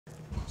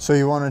So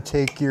you want to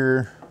take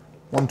your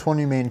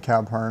 120 main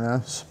cab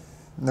harness.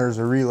 There's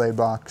a relay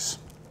box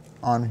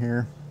on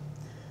here.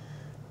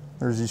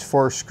 There's these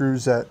 4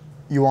 screws that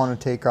you want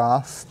to take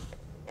off.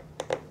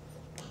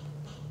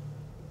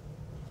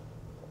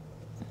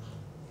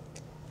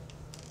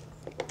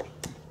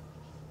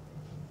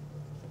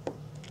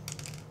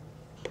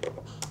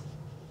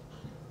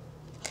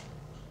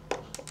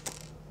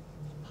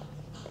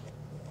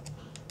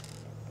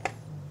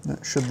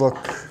 It should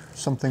look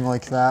something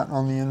like that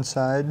on the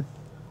inside.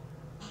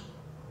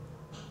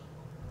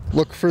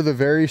 Look for the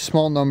very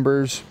small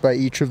numbers by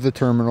each of the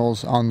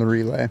terminals on the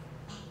relay.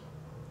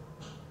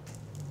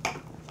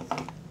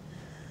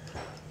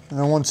 And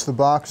then once the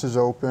box is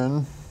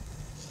open,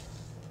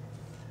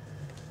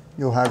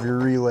 you'll have your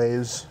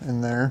relays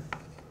in there.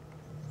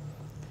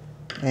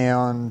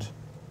 And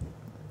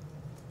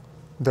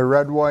the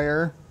red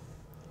wire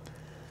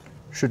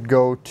should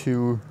go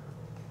to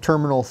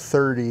terminal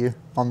 30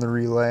 on the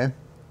relay.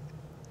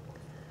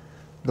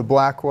 The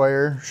black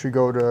wire should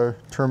go to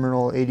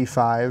terminal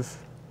 85.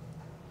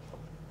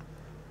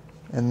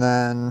 And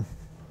then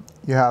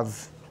you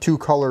have 2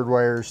 colored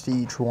wires to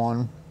each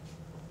one.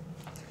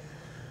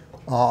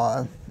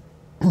 The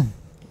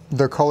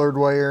colored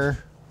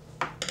wire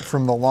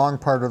from the long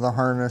part of the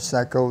harness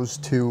that goes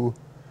to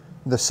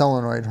the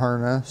solenoid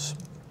harness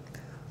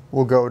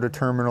will go to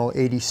terminal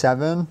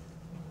 87.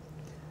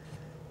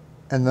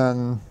 And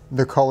then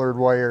the colored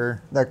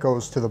wire that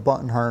goes to the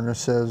button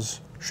harnesses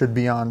should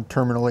be on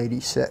terminal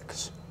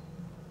 86.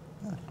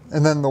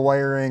 And then the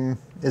wiring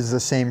is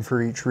the same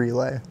for each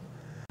relay.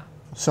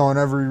 So on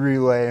every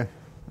relay,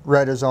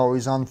 red is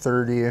always on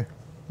 30,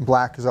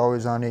 black is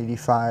always on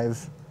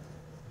 85.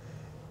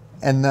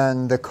 And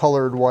then the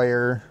colored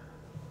wire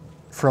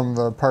from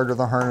the part of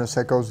the harness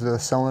that goes to the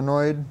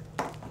solenoid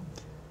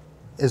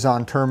is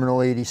on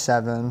terminal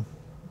 87.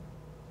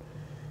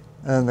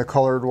 And the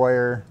colored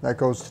wire that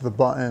goes to the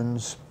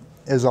buttons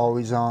is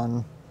always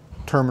on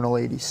terminal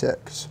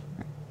 86.